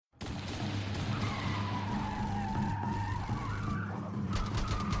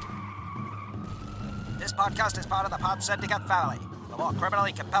This podcast is part of the Pod Syndicate family. For more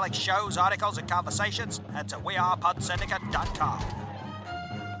criminally compelling shows, articles, and conversations, head to wearepodsyndicate.com.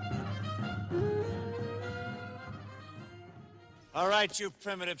 All right, you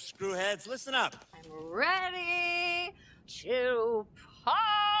primitive screwheads, listen up. I'm ready to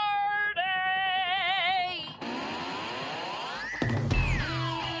party!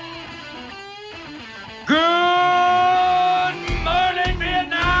 Good morning,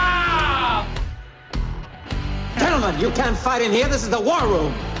 Vietnam! Gentlemen, you can't fight in here. This is the war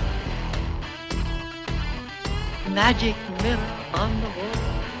room. Magic mirror on the wall.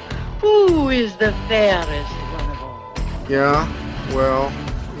 Who is the fairest one of all? Yeah, well,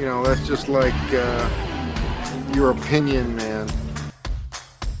 you know, that's just like your opinion, man.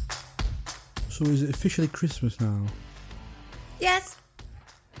 So is it officially Christmas now? Yes.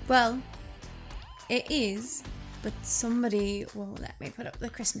 Well, it is, but somebody won't let me put up the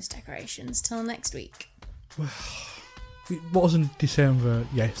Christmas decorations till next week. It wasn't December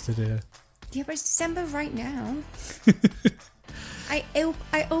yesterday. Yeah, but it's December right now.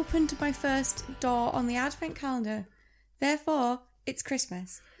 I opened my first door on the advent calendar. Therefore, it's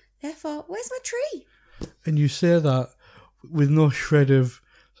Christmas. Therefore, where's my tree? And you say that with no shred of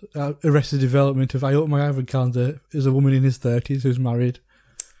Arrested Development of I open my advent calendar as a woman in his 30s who's married.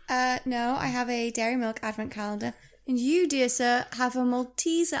 No, I have a Dairy Milk advent calendar. And you, dear sir, have a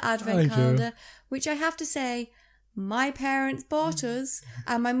Malteser advent calendar, which I have to say, my parents bought us,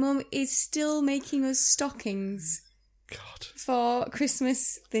 and my mum is still making us stockings. God. For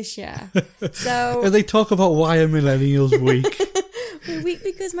Christmas this year. So And they talk about why are millennials weak. we're weak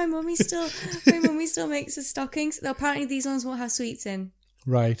because my mummy still makes us stockings. Though apparently these ones won't have sweets in.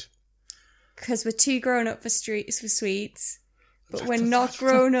 Right. Because we're too grown up for sweets. But we're not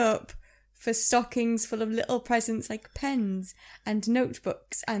grown up for stockings full of little presents like pens and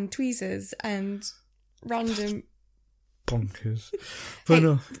notebooks and tweezers and random Bonkers. But Hey,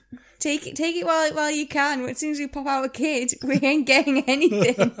 no. Take it while you can. As soon as we pop out a kid, we ain't getting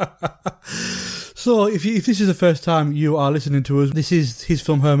anything. So if this is the first time you are listening to us, this is His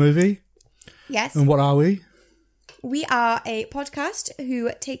Film Her Movie. Yes. And what are we? We are a podcast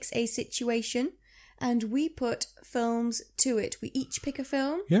who takes a situation and we put films to it. We each pick a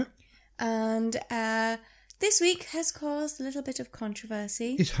film. Yeah. And this week has caused a little bit of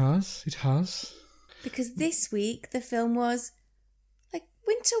controversy. It has. Because this week the film was like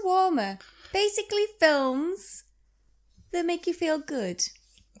winter warmer. Basically films that make you feel good.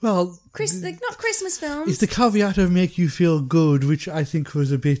 Well, Not Christmas films. it's the caveat of make you feel good, which I think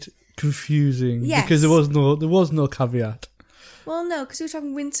was a bit confusing. Yes. Because there was no caveat. Well, no, because we were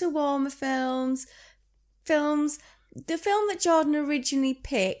talking winter warmer films. The film that Jordan originally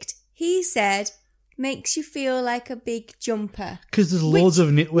picked, he said, makes you feel like a big jumper. Because there's loads of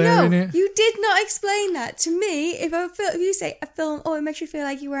knitwear in it. No, you did not explain that to me. If you say a film, it makes you feel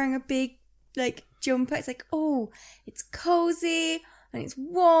like you're wearing a big jumper. It's like, it's cozy and it's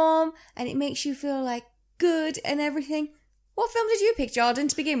warm and it makes you feel like good and everything. What film did you pick, Jordan,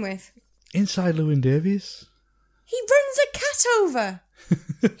 to begin with? Inside Llewyn Davies. He runs a cat over.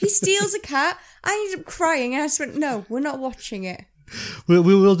 He steals a cat. I ended up crying and I just went, no, we're not watching it. We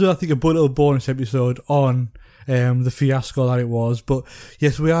will do, I think, a little bonus episode on the fiasco that it was. But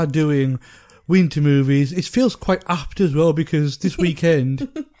yes, we are doing winter movies. It feels quite apt as well because this weekend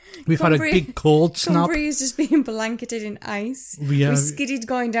we've had a big cold snap. Cumbria is just being blanketed in ice. We skidded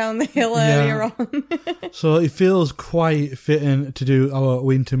going down the hill earlier on. So it feels quite fitting to do our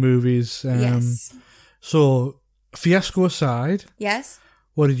winter movies. Yes. So, fiasco aside, Yes.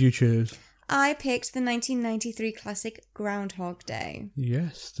 what did you choose? I picked the 1993 classic Groundhog Day.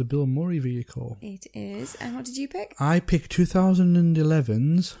 Yes, the Bill Murray vehicle. It is. And what did you pick? I picked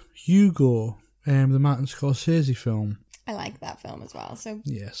 2011's Hugo, the Martin Scorsese film. I like that film as well. So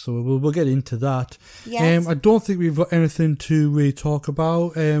Yeah, so we'll get into that. Yes. I don't think we've got anything to really talk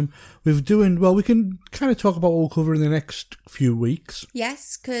about. We can kind of talk about what we'll cover in the next few weeks.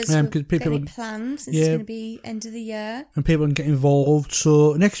 yes, because people- we've got it planned since it's going to be end of the year. And people can get involved.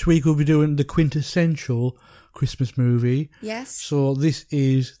 So next week we'll be doing the quintessential Christmas movie. Yes. So this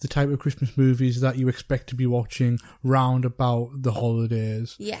is the type of Christmas movies that you expect to be watching round about the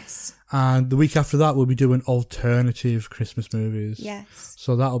holidays. Yes. And the week after that we'll be doing alternative Christmas movies. Yes.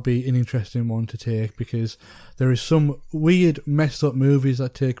 So that'll be an interesting one to take because there is some weird messed up movies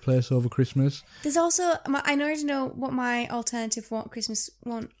that take place over Christmas. There's also, I already know what my alternative Christmas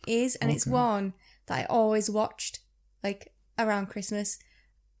one is, and it's one that I always watched, around Christmas.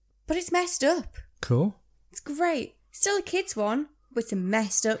 But it's messed up. Cool. It's great. Still a kids one, but it's a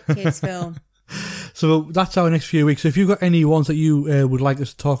messed up kids film. So that's our next few weeks. So if you've got any ones that you would like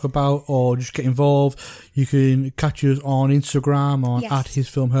us to talk about or just get involved, you can catch us on Instagram on Yes. at His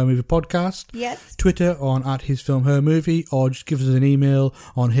Film Her Movie Podcast. Yes. Twitter on at His Film Her Movie, or just give us an email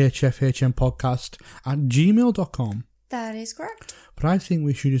on hfhmpodcast@gmail.com. That is correct. But I think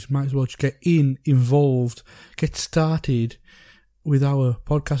we should might as well just get involved, get started with our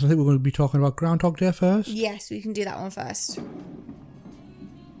podcast. I think we're going to be talking about Groundhog Day first. Yes, we can do that one first.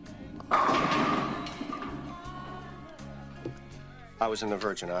 I was in the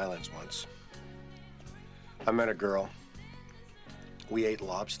Virgin Islands once. I met a girl. We ate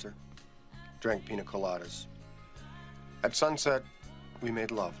lobster, drank pina coladas. At sunset, we made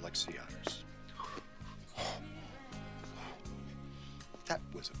love like sea otters. That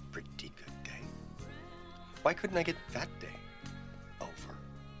was a pretty good day. Why couldn't I get that day over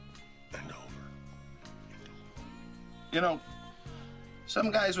and over? You know,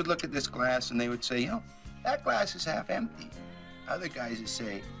 some guys would look at this glass and they would say, that glass is half empty. Other guys would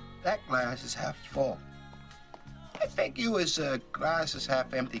say, that glass is half full. I think you was a glass is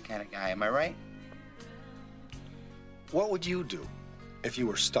half empty kind of guy, am I right? What would you do if you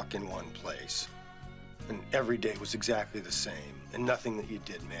were stuck in one place and every day was exactly the same and nothing that you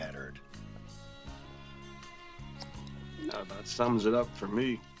did mattered? That sums it up for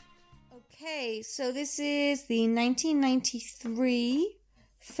me. Okay, so this is the 1993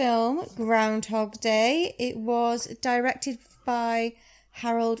 film Groundhog Day. It was directed by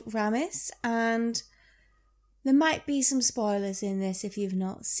Harold Ramis, and there might be some spoilers in this if you've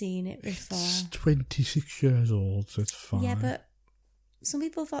not seen it before. It's 26 years old, so it's fine. Yeah, but some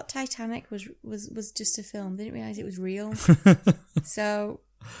people thought Titanic was just a film. They didn't realise it was real. So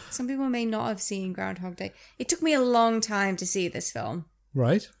some people may not have seen Groundhog Day. It took me a long time to see this film.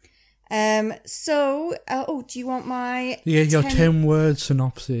 Right. Do you want my... Yeah, your 10-word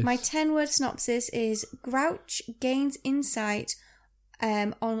synopsis. My 10-word synopsis is: Grouch gains insight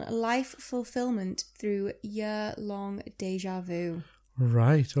on life fulfillment through year-long deja vu.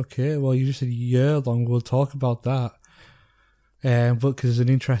 Right, okay. Well, you just said year-long. We'll talk about that. But because there's an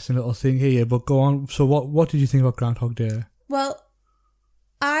interesting little thing here. But go on. So what did you think about Groundhog Day? Well,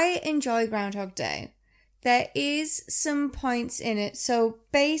 I enjoy Groundhog Day. There is some points in it. So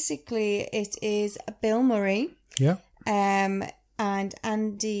basically, it is Bill Murray. Yeah. And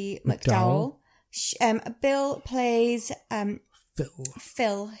Andy McDowell. Bill plays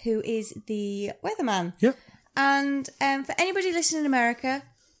Phil, who is the weatherman. Yeah. And for anybody listening in America,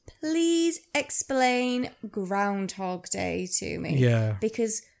 please explain Groundhog Day to me. Yeah.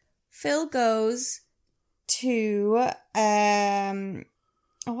 Because Phil goes to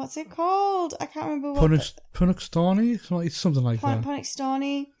what's it called? I can't remember what. Punxsutawney? It's something like that.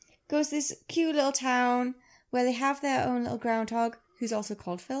 Punxsutawney goes to this cute little town where they have their own little groundhog, who's also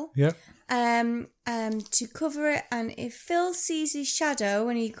called Phil. Yeah. To cover it, and if Phil sees his shadow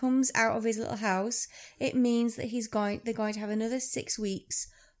when he comes out of his little house, it means that they're going to have another 6 weeks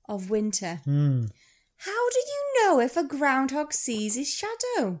of winter. Mm. How do you know if a groundhog sees his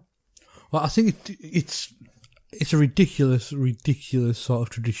shadow? Well, I think it's a ridiculous sort of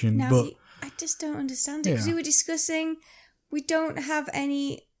tradition. Now, but I just don't understand it, because we were discussing, we don't have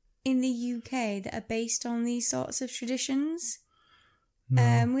any in the UK that are based on these sorts of traditions.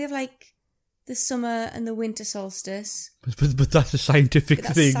 No. We have like the summer and the winter solstice. But that's a scientific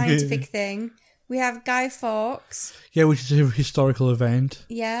thing. Thing. We have Guy Fawkes. Yeah, which is a historical event.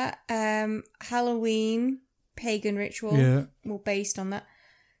 Yeah. Halloween, pagan ritual. Yeah. Well, based on that.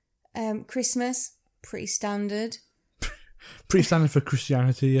 Christmas, pretty standard. Pretty standard for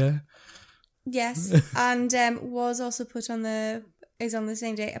Christianity, yeah. Yes. And was also is on the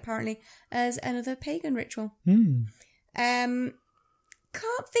same day, apparently, as another pagan ritual.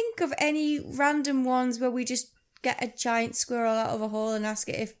 Can't think of any random ones where we just get a giant squirrel out of a hole and ask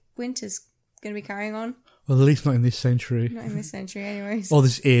it if winter's going to be carrying on. Well, at least not in this century. Not in this century, anyways. Or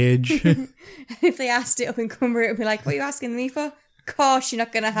this age. If they asked it up in Cumbria, it would be like, what are you asking me for? Of course, you're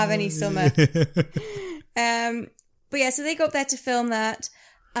not going to have any summer. But yeah, so they go up there to film that.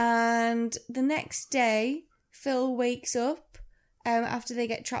 And the next day, Phil wakes up after they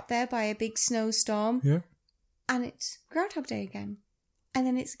get trapped there by a big snowstorm. Yeah. And it's Groundhog Day again. And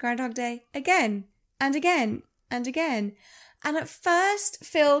then it's Groundhog Day again. And again. And again. And at first,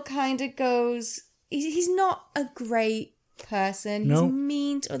 Phil kind of goes... He's not a great person. No. He's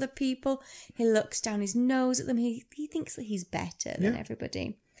mean to other people. He looks down his nose at them. He thinks that he's better than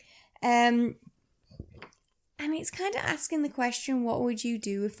everybody. And it's kind of asking the question, what would you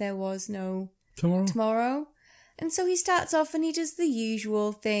do if there was no tomorrow? And so he starts off and he does the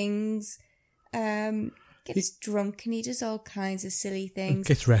usual things. gets drunk and he does all kinds of silly things.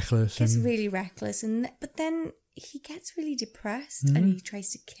 Gets reckless. Gets really reckless. But then he gets really depressed and he tries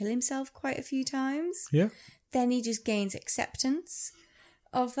to kill himself quite a few times. Yeah. Then he just gains acceptance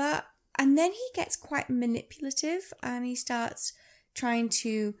of that. And then he gets quite manipulative and he starts trying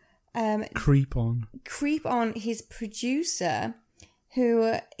to creep on his producer,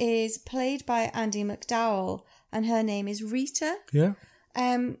 who is played by Andie MacDowell, and her name is Rita. Yeah.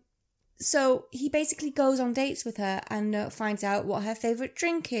 So he basically goes on dates with her and finds out what her favourite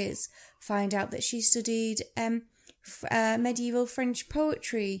drink is, find out that she studied medieval French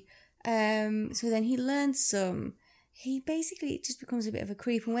poetry, so then he learns some. He basically just becomes a bit of a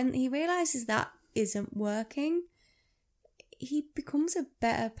creep, and when he realises that isn't working, he becomes a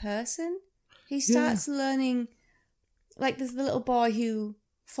better person. He starts learning, like there's the little boy who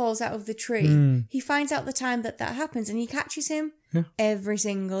falls out of the tree. He finds out the time that happens and he catches him every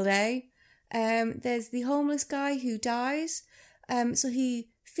single day. There's the homeless guy who dies, so he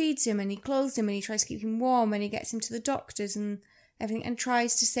feeds him and he clothes him and he tries to keep him warm and he gets him to the doctors and everything and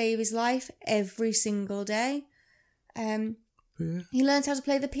tries to save his life every single day. He learns how to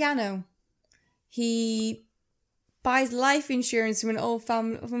play the piano. He buys life insurance from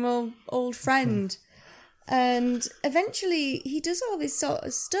an old friend, and eventually he does all this sort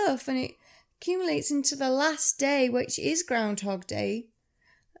of stuff, and it accumulates into the last day, which is Groundhog Day,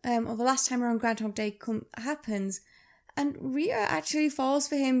 or the last time around Groundhog Day happens, and Rita actually falls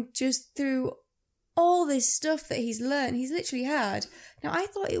for him just through all this stuff that he's learned. He's literally had. Now, I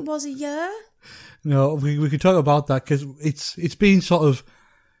thought it was a year. No, we could talk about that because it's been sort of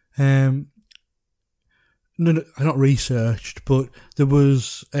not researched, but there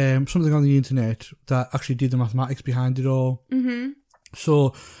was something on the internet that actually did the mathematics behind it all. Mm-hmm.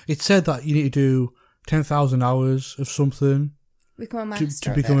 So it said that you need to do 10,000 hours of something become a master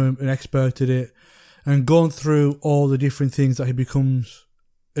to become an expert at it, and going through all the different things that he becomes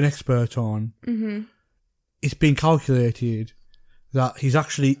an expert on. Mm-hmm. It's been calculated that he's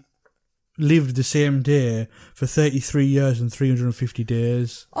actually lived the same day for 33 years and 350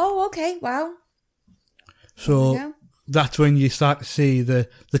 days. Oh, okay, wow. So that's when you start to see the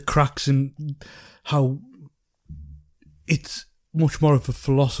cracks in how it's much more of a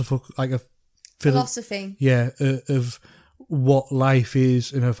philosophy. Yeah, of what life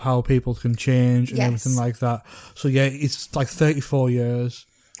is and of how people can change and everything like that. So yeah, it's like 34 years.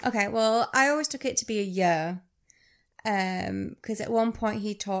 Okay, well, I always took it to be a year, because at one point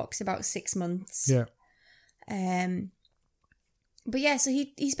he talks about 6 months. Yeah. But yeah, so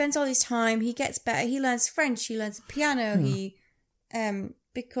he spends all his time, he gets better, he learns French, he learns piano, he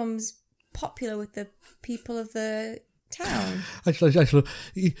becomes popular with the people of the town. Actually, the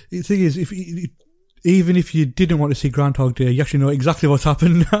thing is, even if you didn't want to see Groundhog Day, you actually know exactly what's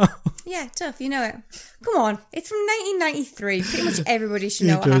happened now. Yeah, tough, you know it. Come on, it's from 1993. Pretty much everybody should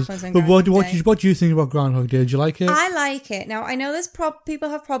know what happens on But Groundhog Day. what do you think about Groundhog Day? Do you like it? I like it. Now, I know there's people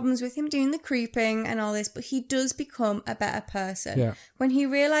have problems with him doing the creeping and all this, but he does become a better person. Yeah. When he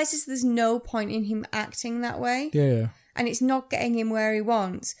realises there's no point in him acting that way. Yeah. And it's not getting him where he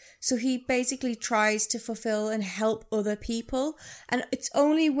wants. So he basically tries to fulfill and help other people. And it's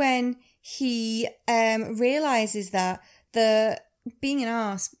only when he realises that being an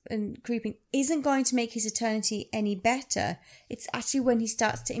arse and creeping isn't going to make his eternity any better. It's actually when he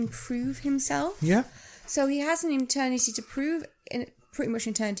starts to improve himself. Yeah. So he has an eternity to prove, pretty much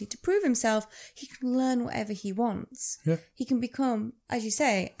an eternity to prove himself. He can learn whatever he wants. Yeah. He can become, as you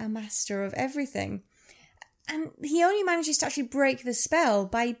say, a master of everything. And he only manages to actually break the spell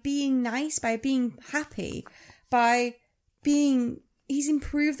by being nice, by being happy, he's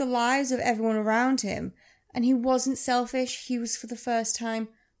improved the lives of everyone around him. And he wasn't selfish. He was, for the first time,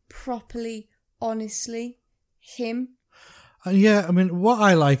 properly, honestly, him. Yeah, I mean, what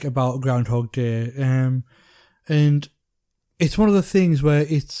I like about Groundhog Day, and it's one of the things where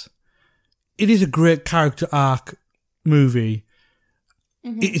it is a great character arc movie.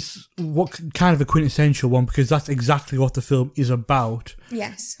 Mm-hmm. It's kind of a quintessential one because that's exactly what the film is about.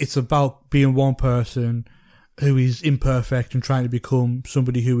 Yes. It's about being one person who is imperfect and trying to become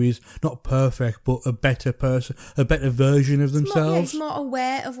somebody who is not perfect, but a better person, a better version of themselves. He's more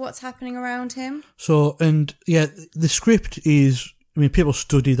aware of what's happening around him. So, and yeah, the script is, I mean, people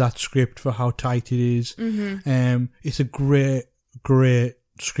study that script for how tight it is. Mm-hmm. It's a great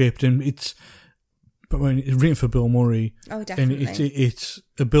script, and it's written for Bill Murray. Oh, definitely. And it's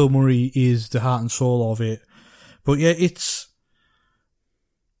Bill Murray is the heart and soul of it. But yeah, it's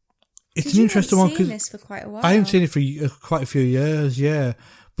an interesting one because this for quite a while. I haven't seen it for quite a few years. Yeah,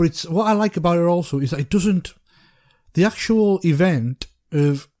 but it's what I like about it also is that it doesn't. The actual event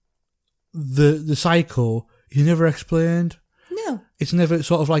of the cycle is never explained. No. It's never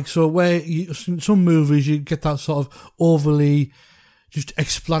sort of like, so where in some movies you get that sort of overly just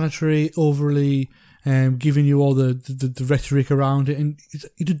explanatory, overly giving you all the rhetoric around it, and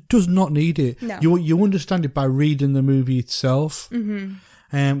it does not need it. No. You understand it by reading the movie itself. Mm-hmm.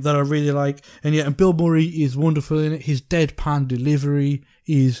 That I really like. And Bill Murray is wonderful in it. His deadpan delivery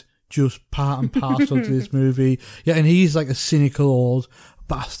is just part and parcel to this movie. Yeah, and he's like a cynical old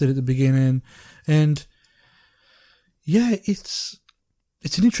bastard at the beginning. And yeah, it's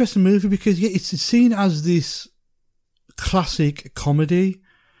an interesting movie because it's seen as this classic comedy,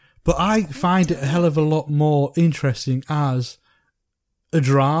 but I find it a hell of a lot more interesting as a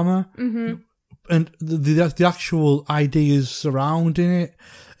drama. Mm-hmm. And the actual ideas surrounding it.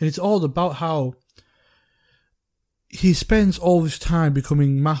 And it's all about how he spends all this time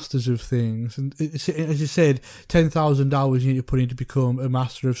becoming masters of things. And as you said, 10,000 hours you need to put in to become a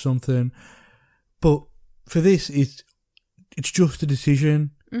master of something. But for this, it's just a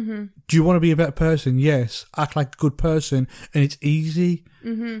decision. Mm-hmm. Do you want to be a better person? Yes. Act like a good person. And it's easy.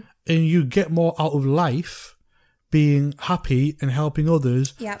 Mm-hmm. And you get more out of life being happy and helping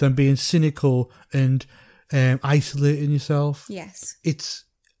others than being cynical and isolating yourself. Yes. It's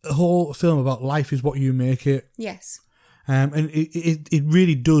a whole film about life is what you make it. Yes. And it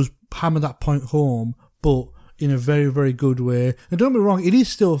really does hammer that point home, but in a very, very good way. And don't be wrong, it is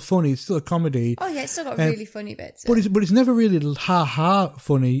still funny. It's still a comedy. Oh yeah, it's still got really funny bits. But it's never really ha-ha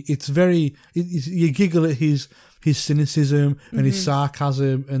funny. It's very... you giggle at his cynicism and his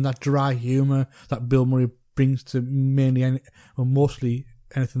sarcasm and that dry humour that Bill Murray brings to mostly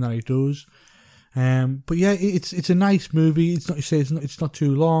anything that he does. But yeah, it's a nice movie. It's not, you say, it's not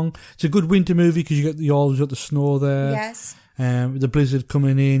too long. It's a good winter movie because you always got the snow there. Yes. The blizzard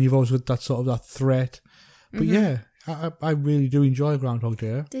coming in, you've always got that sort of that threat. But yeah, I really do enjoy Groundhog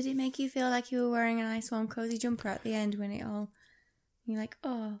Day. Did it make you feel like you were wearing a nice warm cozy jumper at the end when you're like,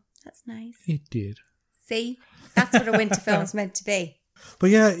 oh, that's nice? It did. See, that's what a winter film's meant to be. But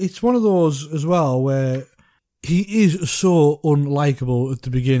yeah, it's one of those as well where he is so unlikable at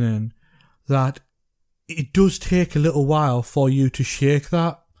the beginning that it does take a little while for you to shake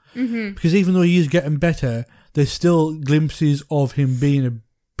that. Mm-hmm. Because even though he is getting better, there's still glimpses of him being a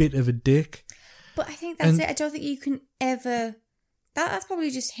bit of a dick. But I think that's it. I don't think you can ever... That's probably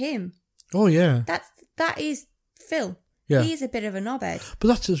just him. Oh, yeah. That is Phil. Yeah. He is a bit of a knobhead. But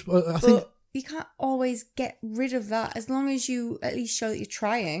that's just... I think... But you can't always get rid of that as long as you at least show that you're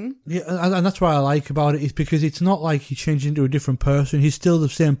trying. Yeah, and that's what I like about it, is because it's not like he changed into a different person. He's still the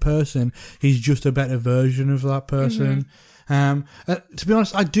same person. He's just a better version of that person. To be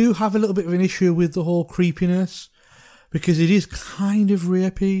honest, I do have a little bit of an issue with the whole creepiness because it is kind of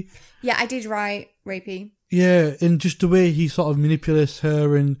rapey. Yeah, I did write rapey. Yeah, and just the way he sort of manipulates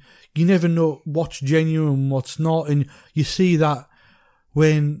her, and you never know what's genuine and what's not, and you see that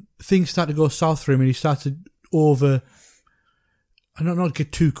when things start to go south for him and he started not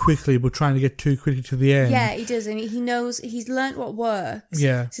get too quickly, but trying to get too quickly to the end. Yeah, he does, and he knows, he's learnt what works.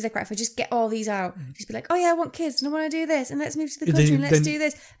 Yeah. So he's like, right, if I just get all these out, just be like, oh yeah, I want kids, and I want to do this, and let's move to the country, and let's do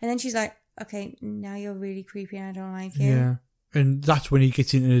this. And then she's like, okay, now you're really creepy and I don't like you. Yeah. And that's when he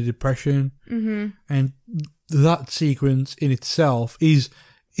gets into the depression. Mm-hmm. And that sequence in itself is...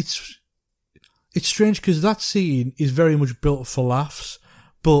 It's strange because that scene is very much built for laughs,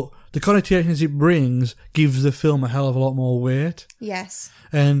 but the connotations it brings gives the film a hell of a lot more weight. Yes.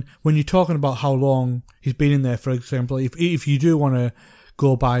 And when you're talking about how long he's been in there, for example, if you do want to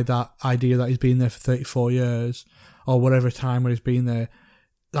go by that idea that he's been there for 34 years or whatever time when he's been there,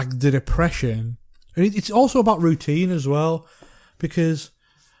 like the depression, and it's also about routine as well, because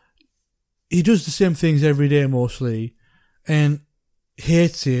he does the same things every day mostly and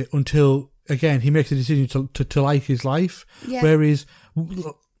hates it until, again, he makes a decision to like his life. Yeah. Whereas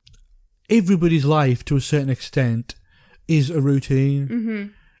everybody's life, to a certain extent, is a routine. Mm-hmm.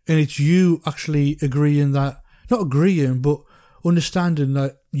 And it's you actually agreeing that, not agreeing, but understanding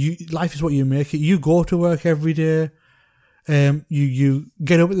that life is what you make it. You go to work every day. You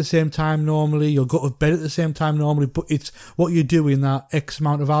get up at the same time normally. You'll go to bed at the same time normally. But it's what you do in that X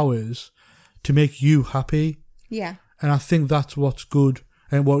amount of hours to make you happy. Yeah. And I think that's what's good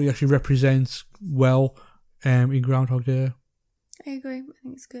and what he actually represents well in Groundhog Day. I agree. I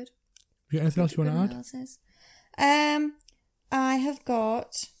think it's good. You got anything else you want to add? I have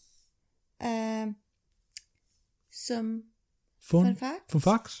got some fun facts. Fun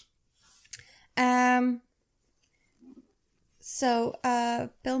facts? So,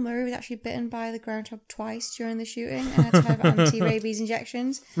 Bill Murray was actually bitten by the groundhog twice during the shooting and had to have anti-rabies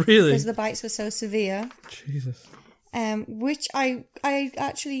injections. Really? Because the bites were so severe. Jesus. which I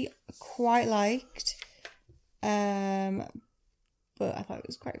actually quite liked. But I thought it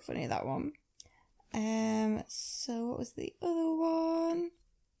was quite funny, that one. So what was the other one?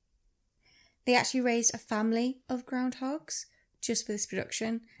 They actually raised a family of groundhogs just for this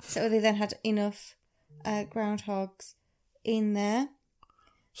production. So they then had enough groundhogs in there.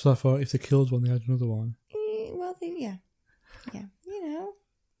 So I thought if they killed one, they had another one. Well, yeah, you know,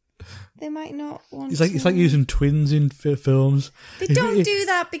 they might not want. It's like using twins in films. They don't do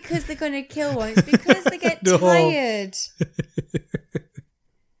that because they're going to kill one. It's because they get tired.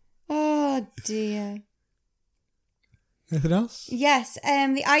 Oh dear. Anything else? Yes,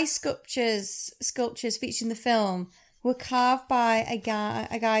 the ice sculptures featured in the film were carved by a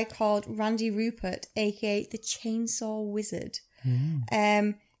guy called Randy Rupert, aka the Chainsaw Wizard.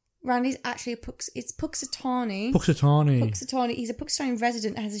 Randy's actually it's Puxatawny. Puxatawny. He's a Puxatawny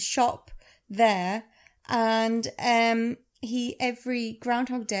resident, has a shop there, and every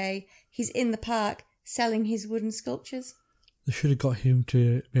Groundhog Day he's in the park selling his wooden sculptures. They should have got him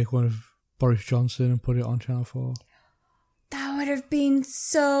to make one of Boris Johnson and put it on Channel 4. That would have been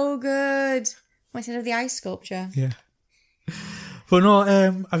so good. Instead of the ice sculpture. Yeah. But no,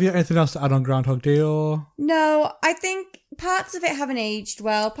 have you got anything else to add on Groundhog Day or? No, I think parts of it haven't aged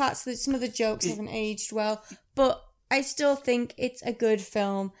well. Some of the jokes haven't aged well. But I still think it's a good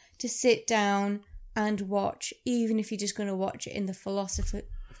film to sit down and watch, even if you're just going to watch it in the philosophical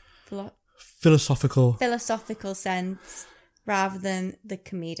sense rather than the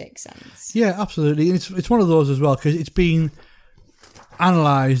comedic sense. Yeah, absolutely. And it's one of those as well, because it's been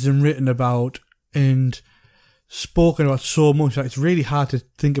analysed and written about and spoken about so much that it's really hard to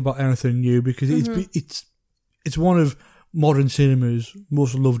think about anything new, because it's one of modern cinema's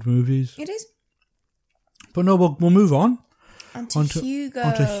most loved movies. It is. But no, we'll move on. Onto Hugo.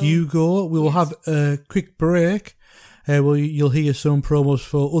 Onto Hugo. We will have a quick break. You'll hear some promos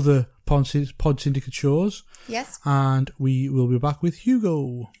for other Pod Syndicate shows. Yes. And we will be back with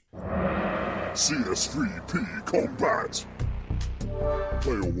Hugo. CS3P Combat.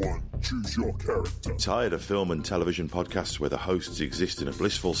 Player 1, choose your character. Tired of film and television podcasts where the hosts exist in a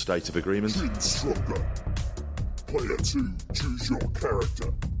blissful state of agreement? Stronger. Player 2, choose your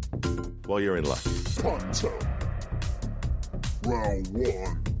character. Well, you're in luck. Punter. Round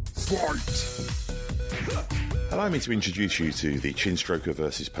 1, fight! Allow me to introduce you to the Chinstroker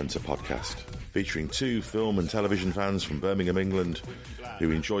vs. Punter podcast, featuring two film and television fans from Birmingham, England,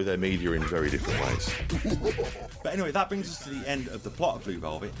 who enjoy their media in very different ways. But anyway, that brings us to the end of the plot of Blue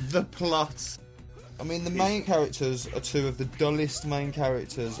Velvet. The plot. I mean, the main characters are two of the dullest main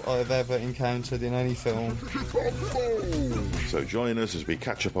characters I have ever encountered in any film. So join us as we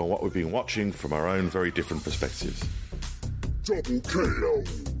catch up on what we've been watching from our own very different perspectives. Double KO.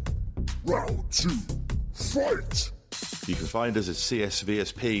 Round 2, fight! You can find us at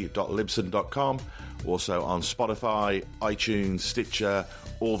csvsp.libsyn.com, also on Spotify, iTunes, Stitcher,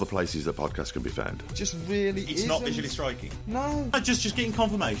 all the places that podcasts can be found. Just really It's not visually striking. No. Just getting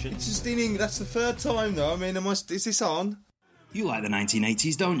confirmation. It's just in that's the third time though. I mean, is this on? You like the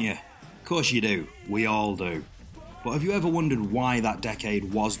 1980s, don't you? Of course you do. We all do. But have you ever wondered why that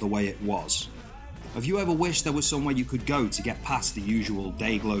decade was the way it was? Have you ever wished there was somewhere you could go to get past the usual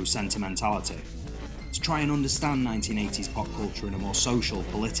day-glow sentimentality? To try and understand 1980s pop culture in a more social,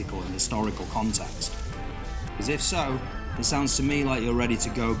 political and historical context? Because if so, it sounds to me like you're ready to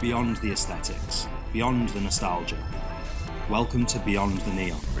go beyond the aesthetics, beyond the nostalgia. Welcome to Beyond the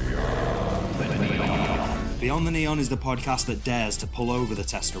Neon. Beyond the Neon is the podcast that dares to pull over the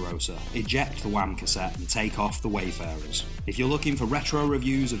Testarossa, eject the Wham cassette and take off the Wayfarers. If you're looking for retro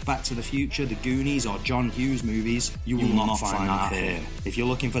reviews of Back to the Future, The Goonies or John Hughes movies, you will not find that here. If you're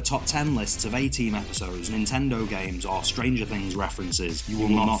looking for top 10 lists of A-Team episodes, Nintendo games or Stranger Things references, you will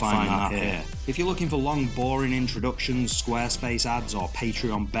not find that here. If you're looking for long boring introductions, Squarespace ads or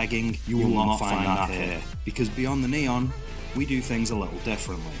Patreon begging, you will not find that here. Because Beyond the Neon, we do things a little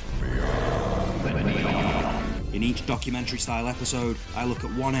differently. In each documentary-style episode, I look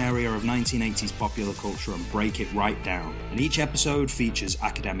at one area of 1980s popular culture and break it right down. And each episode features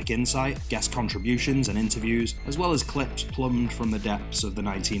academic insight, guest contributions and interviews, as well as clips plumbed from the depths of the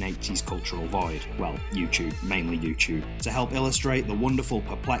 1980s cultural void. Well, YouTube, mainly YouTube, to help illustrate the wonderful,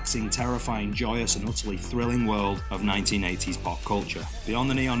 perplexing, terrifying, joyous and utterly thrilling world of 1980s pop culture. Beyond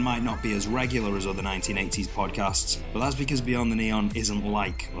the Neon might not be as regular as other 1980s podcasts, but that's because Beyond the Neon isn't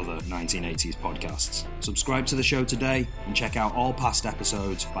like other 1980s podcasts. Subscribe to the show today and check out all past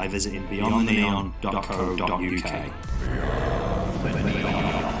episodes by visiting beyondtheneon.co.uk.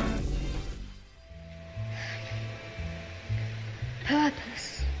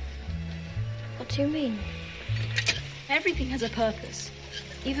 Purpose? What do you mean? Everything has a purpose.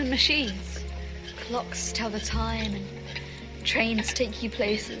 Even machines. Clocks tell the time and trains take you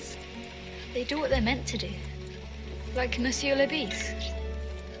places. They do what they're meant to do. Like Monsieur Le Beast.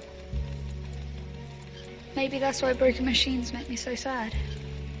 Maybe that's why broken machines make me so sad.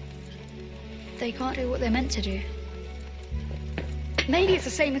 They can't do what they're meant to do. Maybe it's the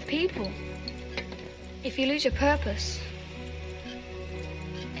same with people. If you lose your purpose,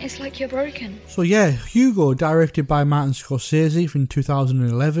 it's like you're broken. So yeah, Hugo, directed by Martin Scorsese from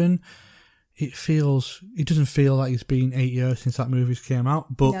 2011. It doesn't feel like it's been 8 years since that movie came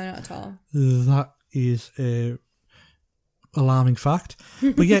out, but no, not at all. That is a alarming fact.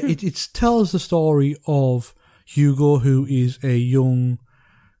 But yeah, it tells the story of Hugo, who is a young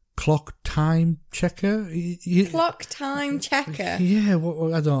clock time checker. Clock time checker. Yeah,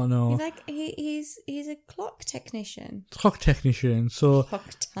 I don't know. He's like he's a clock technician. Clock technician. So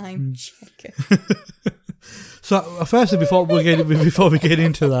clock time checker. So firstly, before we get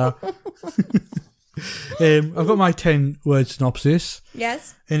into that, I've got my 10-word synopsis.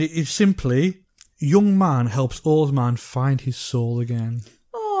 Yes. And it is simply: young man helps old man find his soul again.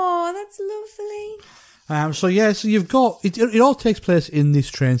 Oh, that's lovely. So you've got it all takes place in this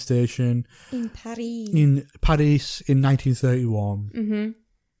train station in Paris. In 1931. Mm-hmm.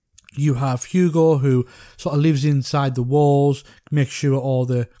 You have Hugo, who sort of lives inside the walls, makes sure all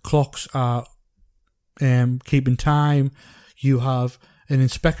the clocks are keeping time. You have an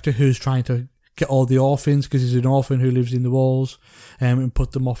inspector who's trying to get all the orphans, because he's an orphan who lives in the walls, and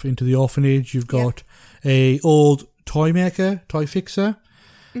put them off into the orphanage. You've got a old toy fixer,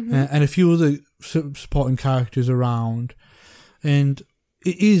 and a few other supporting characters around. And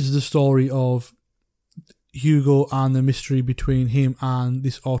it is the story of Hugo and the mystery between him and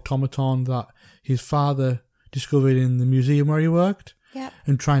this automaton that his father discovered in the museum where he worked,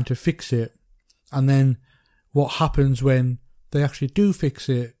 and trying to fix it. And then what happens when they actually do fix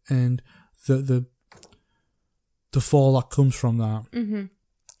it, and the fall that comes from that. Mm-hmm.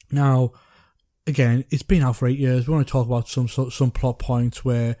 Now, again, it's been out for 8 years. We want to talk about some plot points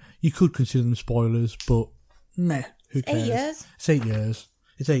where you could consider them spoilers, but meh, who cares? 8 years. It's 8 years.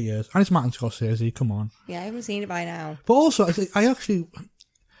 It's 8 years, and it's Martin Scorsese. Come on. Yeah, I haven't seen it by now. But also, Martin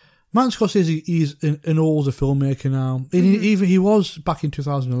Scorsese is an older filmmaker now. Mm-hmm. Even he was back in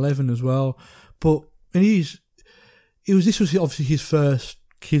 2011 as well. But this was obviously his first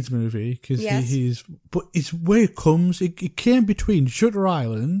kids movie, because but it's where it comes. It came between Shutter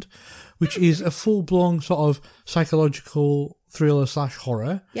Island, which is a full blown sort of psychological thriller /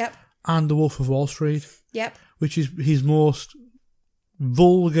 horror. Yep. And The Wolf of Wall Street. Yep. Which is his most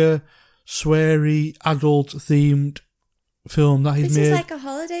vulgar, sweary, adult themed film that he's made. This is like a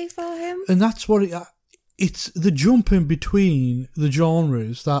holiday for him. And that's what it's the jumping between the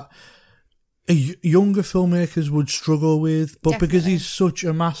genres that younger filmmakers would struggle with, but because he's such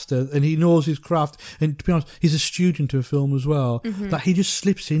a master and he knows his craft, and to be honest, he's a student of film as well, that he just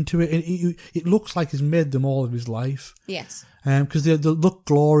slips into it, and it looks like he's made them all of his life. Yes. Because they look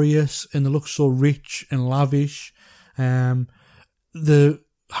glorious and they look so rich and lavish. Having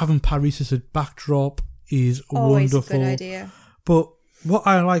Paris as a backdrop is always wonderful. A good idea. But what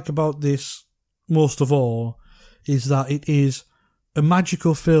I like about this most of all is that it is a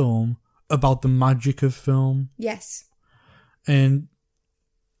magical film about the magic of film. Yes. And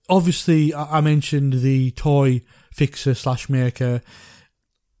obviously, I mentioned the toy fixer / maker.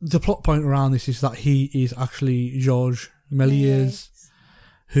 The plot point around this is that he is actually Georges Méliès,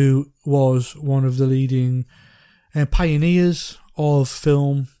 who was one of the leading pioneers of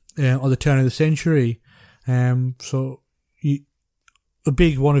film at the turn of the century. So a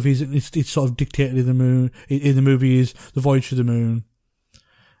big one of his, it's sort of dictated in the movie, is The Voyage to the Moon.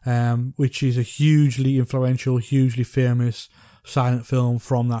 Which is a hugely influential, hugely famous silent film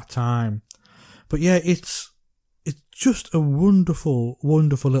from that time. But yeah, it's just a wonderful,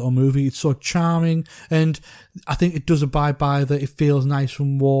 wonderful little movie. It's so charming, and I think it does abide by that. It feels nice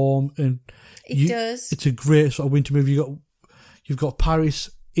and warm, and it does. It's a great sort of winter movie. You've got Paris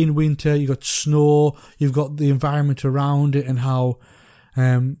in winter. You've got snow. You've got the environment around it, and how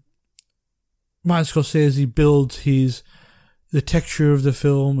Martin Scorsese builds the texture of the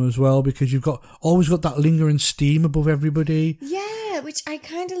film as well, because you've always got that lingering steam above everybody. Yeah, which I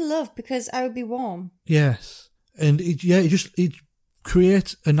kind of love, because I would be warm. Yes, and it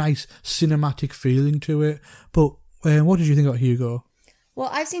creates a nice cinematic feeling to it. But what did you think about Hugo? Well,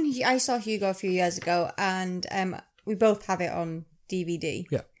 I saw Hugo a few years ago, and we both have it on DVD.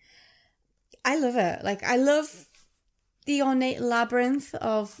 Yeah, I love it. Like, I love the ornate labyrinth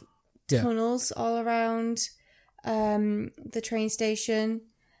of tunnels all around the train station.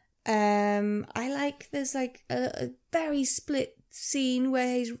 I like there's like a very split scene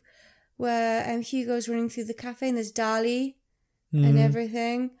where Hugo's running through the cafe and there's Dali and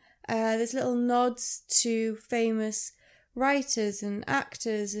everything. There's little nods to famous writers and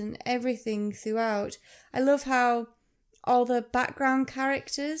actors and everything throughout. I love how all the background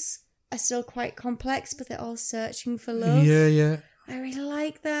characters are still quite complex, but they're all searching for love. Yeah. I really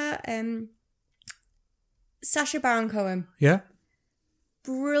like that. Sacha Baron Cohen. Yeah.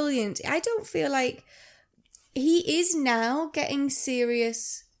 Brilliant. I don't feel like he is now getting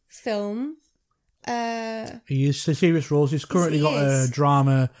serious film. He is serious roles. He's currently got a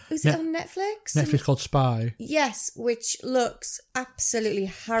drama. Is it on Netflix? Netflix called Spy. Yes, which looks absolutely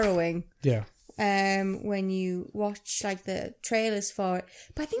harrowing. Yeah. When you watch like the trailers for it.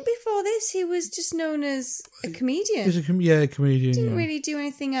 But I think before this he was just known as a comedian. He's a comedian. Didn't really do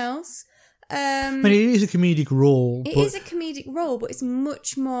anything else. I mean, it is a comedic role. It is a comedic role, but it's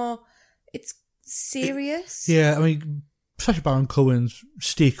much more. It's serious. Yeah, I mean, Sacha Baron Cohen's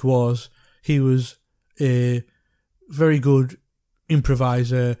stick was he was a very good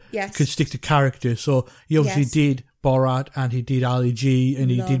improviser. Yes. Could stick to character. So he obviously did Borat and he did Ali G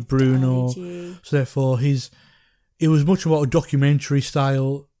and he did Bruno. So therefore, it was much more a documentary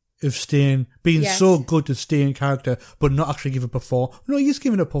style of being so good to stay in character, but not actually give a performance. No, he's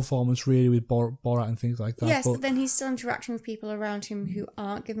giving a performance really with Borat and things like that. Yes, but then he's still interacting with people around him who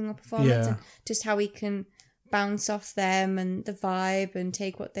aren't giving a performance, and just how he can bounce off them and the vibe and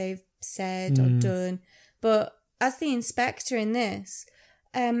take what they've said or done. But as the inspector in this,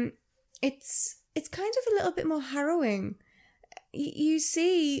 it's kind of a little bit more harrowing. You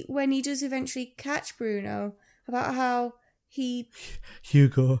see when he does eventually catch Bruno about how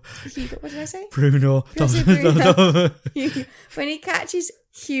Hugo. What did I say? Bruno. Did I say Bruno? When he catches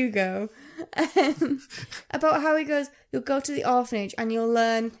Hugo, about how he goes, you'll go to the orphanage and you'll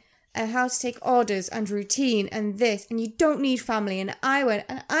learn how to take orders and routine and this, and you don't need family. And I went,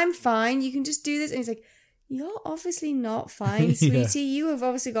 and I'm fine. You can just do this. And he's like, you're obviously not fine, sweetie. You have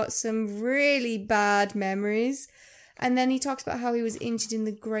obviously got some really bad memories. And then he talks about how he was injured in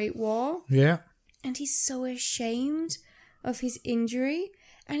the Great War. Yeah. And he's so ashamed of his injury,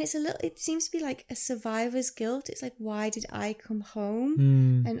 and it seems to be like a survivor's guilt. It's like, why did I come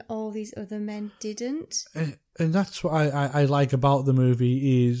home and all these other men didn't? And that's what I like about the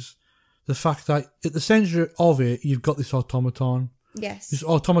movie is the fact that at the centre of it you've got this automaton. Yes. This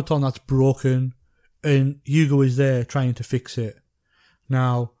automaton that's broken, and Hugo is there trying to fix it.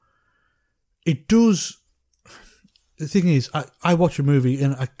 Now, it does. The thing is, I watch a movie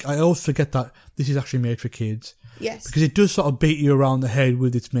and I always forget that this is actually made for kids. Yes. Because it does sort of beat you around the head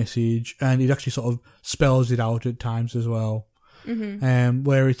with its message, and it actually sort of spells it out at times as well. Mm-hmm.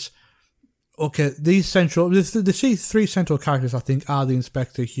 Where it's, okay, the three central characters, I think, are the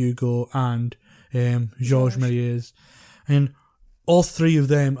Inspector, Hugo, and Georges Méliès. And all three of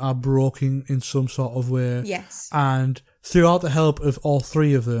them are broken in some sort of way. Yes. And throughout the help of all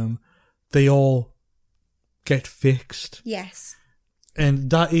three of them, they all get fixed. Yes. And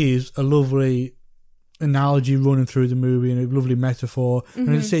that is a lovely analogy running through the movie and a lovely metaphor. And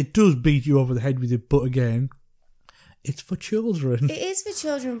I say it does beat you over the head with it, but again, it's for children. It is for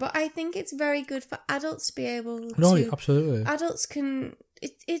children, but I think it's very good for adults to be able to. No, absolutely. Adults can.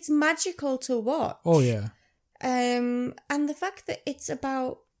 It's magical to watch. Oh yeah. And the fact that it's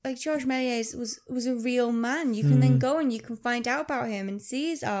about, like, Georges Méliès was a real man. You can then go and you can find out about him and see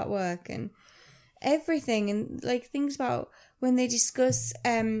his artwork and everything, and like things about when they discuss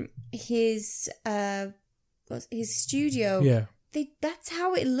his studio. Yeah. That's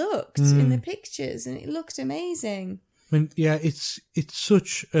how it looked in the pictures, and it looked amazing. I mean, yeah, it's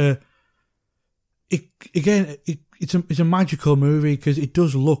such a. It's a magical movie because it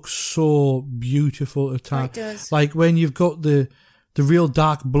does look so beautiful at times. It does. Like when you've got the real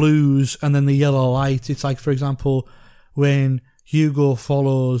dark blues and then the yellow light. It's like, for example, when Hugo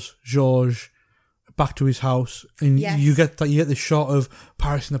follows Georges back to his house, and you get the shot of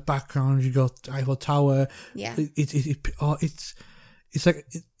Paris in the background. You got Eiffel Tower. Yeah, it's like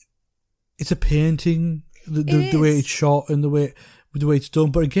it's a painting. The way it's shot and the way it's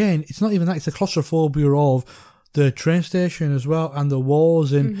done. But again, it's not even that. It's the claustrophobia of the train station as well and the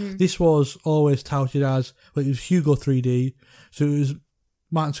walls. And this was always touted as, well, it was Hugo 3D, so it was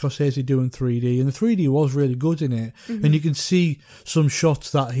Martin Scorsese doing 3D, and the 3D was really good in it. And you can see some shots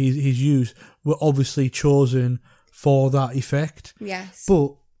that he's used were obviously chosen for that effect. Yes.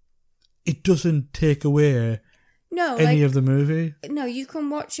 But it doesn't take away any of the movie. No, you can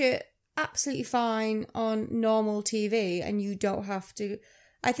watch it absolutely fine on normal TV, and you don't have to.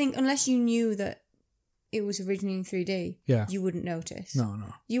 I think unless you knew that it was originally in 3D, Yeah. you wouldn't notice. No.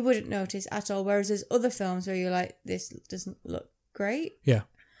 You wouldn't notice at all. Whereas there's other films where you're like, this doesn't look great. Yeah.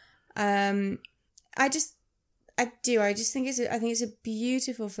 I just think it's a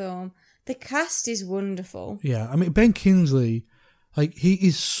beautiful film. The cast is wonderful. Yeah, I mean, Ben Kingsley, like, he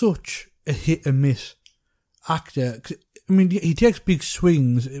is such a hit and miss actor. 'Cause, I mean, he takes big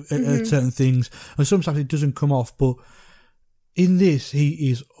swings at certain things, and sometimes it doesn't come off, but in this, he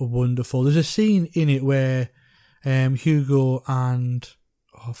is wonderful. There's a scene in it where Hugo and...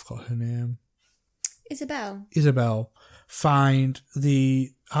 Oh, I forgot her name. Isabel find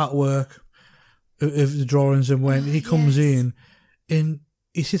the artwork of the drawings, and when he comes in, and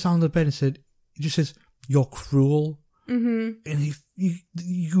he sits on the bed and he just says, "You're cruel," and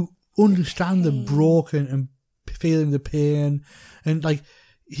you understand the broken and feeling the pain, and like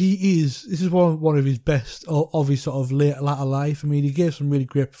this is one of his best of his sort of latter life. I mean, he gave some really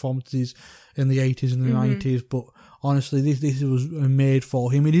great performances in the 80s and the 90s, but honestly, this was made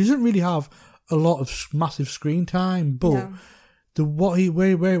for him. And he doesn't really have a lot of massive screen time, but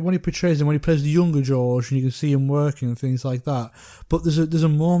when he portrays him, when he plays the younger George, and you can see him working and things like that. But there's a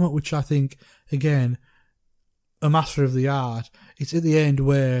moment which I think, again, a master of the art. It's at the end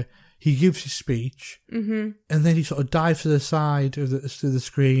where he gives his speech, and then he sort of dives to the side of the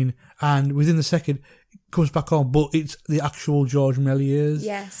screen, and within the second, it comes back on. But it's the actual George Méliès.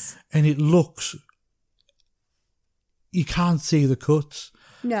 Yes. And it looks... You can't see the cuts.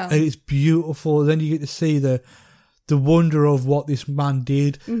 No. And it's beautiful. Then you get to see the wonder of what this man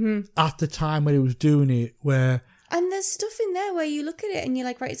did at the time when he was doing it, where... And there's stuff in there where you look at it and you're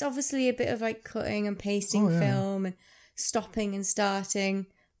like, right, it's obviously a bit of like cutting and pasting film and stopping and starting.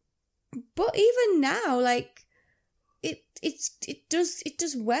 But even now, like, it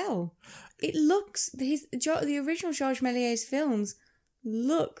does well. It looks... The original Georges Méliès films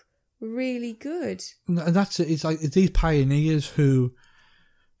look really good. And that's it. It's like these pioneers who...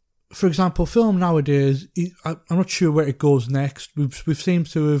 For example, film nowadays, I'm not sure where it goes next. We've seemed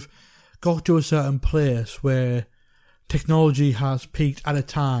to have got to a certain place where technology has peaked at a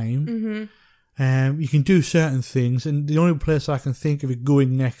time. You can do certain things, and the only place I can think of it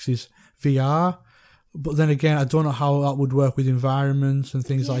going next is VR. But then again, I don't know how that would work with environments and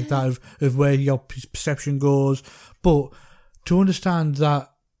things like that, of where your perception goes. But to understand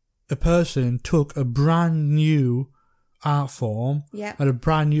that a person took a brand new art form and a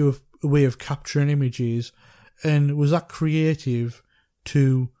brand new way of capturing images, and was that creative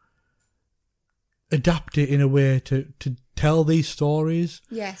to adapt it in a way to tell these stories.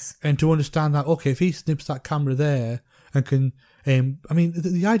 Yes. And to understand that, okay, if he snips that camera there and can... I mean,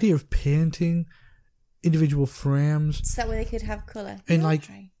 the idea of painting individual frames... So that way they could have colour. And like,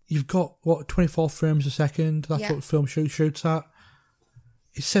 you've got, 24 frames a second? That's what film shoots at.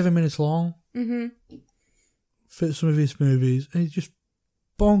 It's 7 minutes long. For some of his movies, and it's just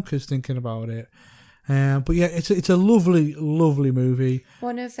bonkers thinking about it. But yeah, it's a lovely, lovely movie.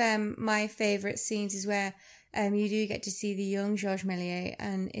 One of my favourite scenes is where you do get to see the young Georges Méliès,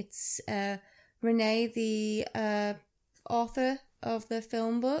 and it's Renee, the author of the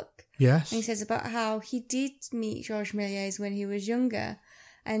film book. Yes. And he says about how he did meet Georges Méliès when he was younger,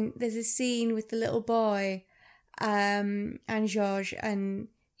 and there's a scene with the little boy and Georges, and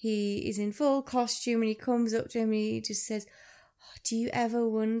he is in full costume, and he comes up to him and he just says, "Do you ever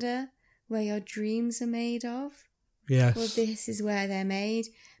wonder where your dreams are made of?" Yes. Well, this is where they're made.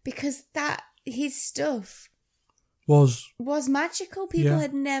 Because his stuff was magical. People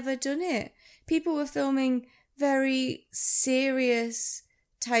had never done it. People were filming very serious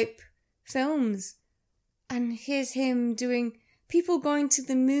type films. And here's him doing... People going to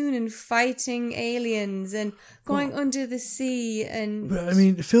the moon and fighting aliens and going under the sea and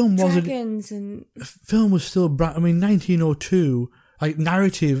film wasn't... dragons and... Film was still... 1902, like,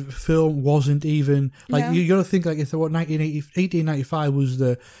 narrative film wasn't even... Like, you got to think, like, it's 1895 was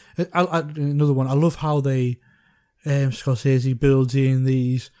the... another one. I love how they... Scorsese builds in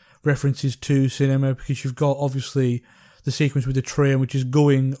these references to cinema, because you've got, obviously, the sequence with the train, which is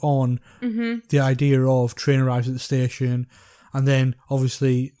going on the idea of train arrives at the station... And then,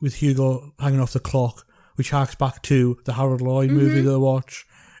 obviously, with Hugo hanging off the clock, which harks back to the Harold Lloyd movie that I watch.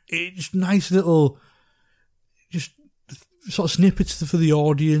 It's nice little, just sort of snippets for the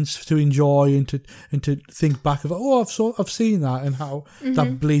audience to enjoy and to think back of, I've seen that, and how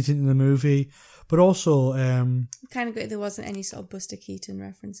that bleeds into the movie. But also... kind of good there wasn't any sort of Buster Keaton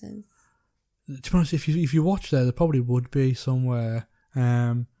references. To be honest, if you watch there probably would be somewhere.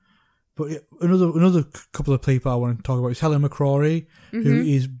 But another couple of people I want to talk about is Helen McCrory, who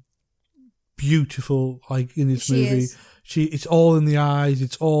is beautiful, like in this She movie. is. It's all in the eyes.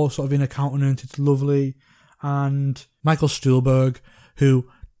 It's all sort of in her countenance. It's lovely. And Michael Stuhlbarg, who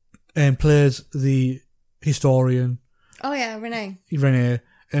plays the historian, Oh yeah, Renee.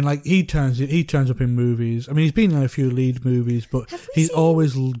 and like he turns up in movies. I mean, he's been in a few lead movies, but he's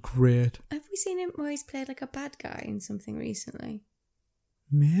always great. Have we seen him where he's played like a bad guy in something recently?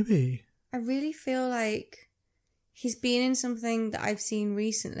 Maybe. I really feel like he's been in something that I've seen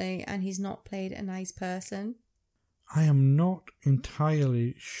recently and he's not played a nice person. I am not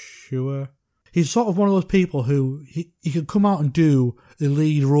entirely sure. He's sort of one of those people who he could come out and do the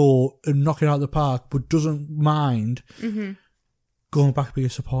lead role and knock it out of the park, but doesn't mind going back to be a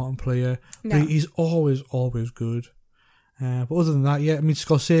supporting player. No. But he's always good. But other than that, yeah, I mean,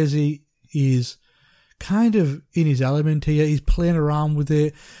 Scorsese is kind of in his element here. He's playing around with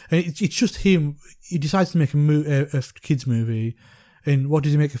it. And it's just him. He decides to make a kids movie. And what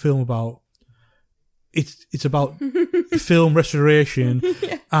does he make a film about? It's about film restoration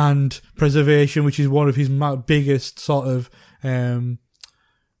and preservation, which is one of his biggest sort of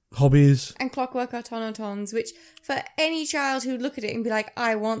hobbies. And Clockwork Automatons, which for any child who'd look at it and be like,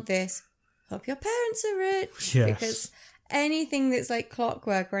 I want this, hope your parents are rich. Yes. Because anything that's like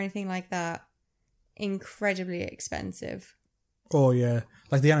Clockwork or anything like that, incredibly expensive. Oh yeah,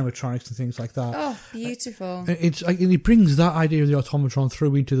 like the animatronics and things like that. Oh, beautiful. And it's like, and he brings that idea of the automatron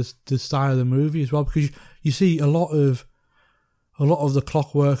through into the style of the movie as well, because you see a lot of the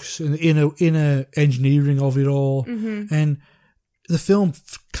clockworks and the inner engineering of it all, and the film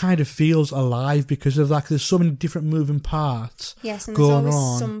kind of feels alive because of that. 'Cause there's so many different moving parts. Yes, and there's going always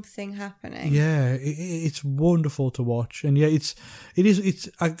on. something happening. Yeah, it's wonderful to watch, and yeah, it is.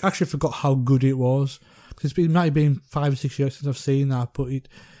 I actually forgot how good it was. It might have been 5 or 6 years since I've seen that, but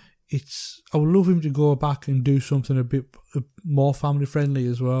it's. I would love him to go back and do something a bit more family friendly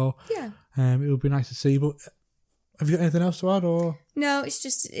as well. Yeah. It would be nice to see. But have you got anything else to add, or? No, it's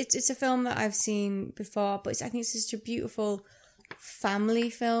just it's a film that I've seen before, but I think it's just a beautiful family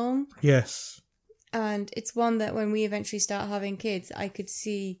film. Yes. And it's one that when we eventually start having kids, I could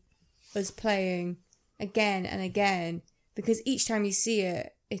see us playing again and again, because each time you see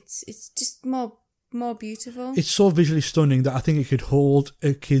it, it's just more beautiful. It's so visually stunning that I think it could hold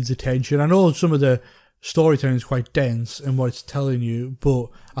a kid's attention. I know some of the storytelling is quite dense and what it's telling you, but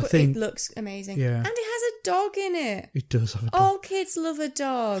I think it looks amazing. Yeah. And it has a dog in it. It does have a dog. All kids love a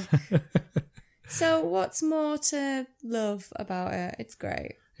dog. So what's more to love about it? It's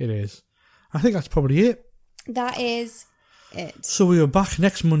great. It is. I think that's probably it. That is it. So we are back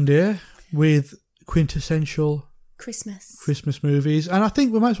next Monday with quintessential Christmas movies, and I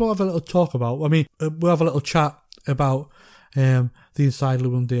think we might as well have a little talk about. I mean, we'll have a little chat about the Inside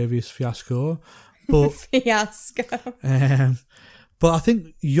Llewyn Davies fiasco, but but I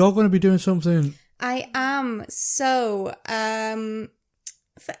think you're going to be doing something. I am. So,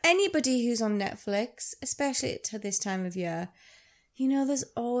 for anybody who's on Netflix, especially to this time of year, you know, there's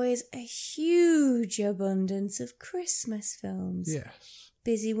always a huge abundance of Christmas films. Yes.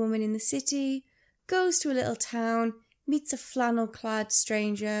 Busy woman in the city goes to a little town, meets a flannel-clad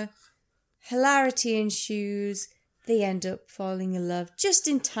stranger, hilarity ensues, they end up falling in love just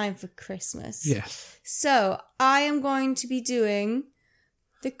in time for Christmas. Yes. So, I am going to be doing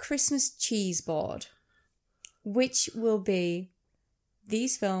the Christmas cheese board, which will be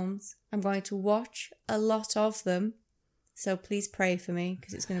these films. I'm going to watch a lot of them, so please pray for me,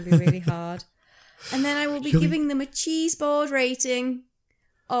 because it's going to be really hard. And then I will be giving them a cheese board rating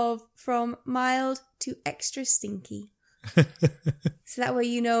of from mild to extra stinky. So that way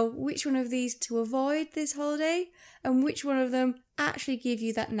you know which one of these to avoid this holiday and which one of them actually give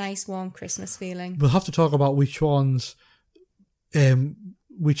you that nice warm Christmas feeling. We'll have to talk about which ones,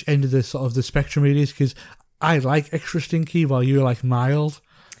 which end of the sort of the spectrum it is, because I like extra stinky while you like mild.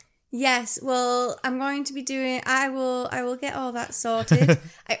 Yes, well, I'm going to be doing. I will get all that sorted.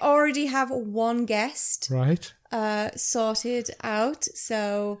 I already have one guest, right? Sorted out,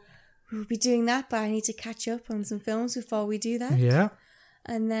 so we'll be doing that. But I need to catch up on some films before we do that. Yeah,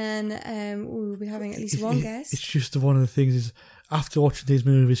 and then we'll be having at least one guest. It's just one of the things is after watching these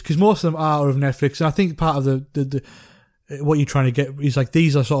movies, because most of them are of Netflix, and I think part of the what you're trying to get is like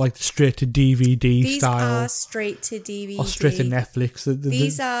these are sort of like the straight to DVD These style. are straight to DVD. Or straight to Netflix.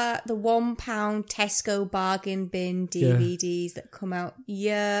 These are the £1 Tesco bargain bin DVDs that come out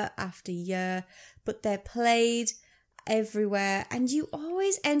year after year, but they're played everywhere, and you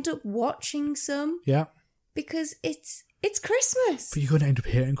always end up watching some. Yeah. Because it's Christmas. But you're going to end up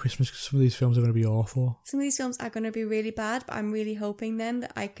hating Christmas because some of these films are going to be awful. Some of these films are going to be really bad, but I'm really hoping then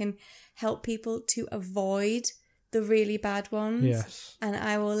that I can help people to avoid the really bad ones. Yes. And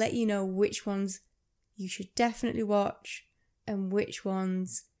I will let you know which ones you should definitely watch and which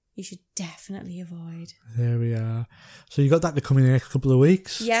ones you should definitely avoid. There we are. So you got that to come in the next couple of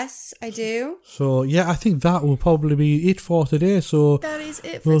weeks. Yes, I do. So yeah, I think that will probably be it for today. So that is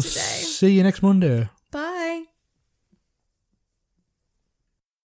it for we'll today. See you next Monday.